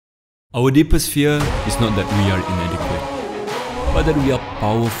Our deepest fear is not that we are inadequate, but that we are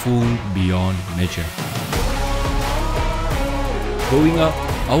powerful beyond measure. Growing up,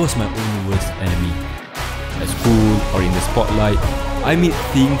 I was my own worst enemy. At school or in the spotlight, I made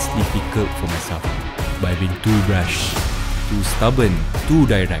things difficult for myself by being too brash, too stubborn, too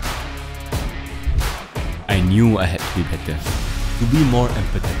direct. I knew I had to be better, to be more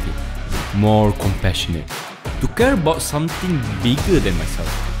empathetic, more compassionate, to care about something bigger than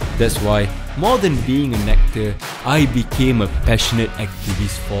myself. That's why, more than being an actor, I became a passionate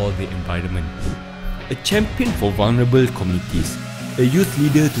activist for the environment. A champion for vulnerable communities, a youth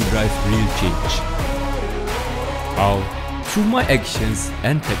leader to drive real change. How? Through my actions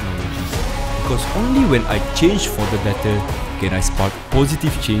and technology. Because only when I change for the better can I spark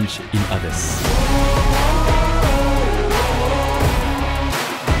positive change in others.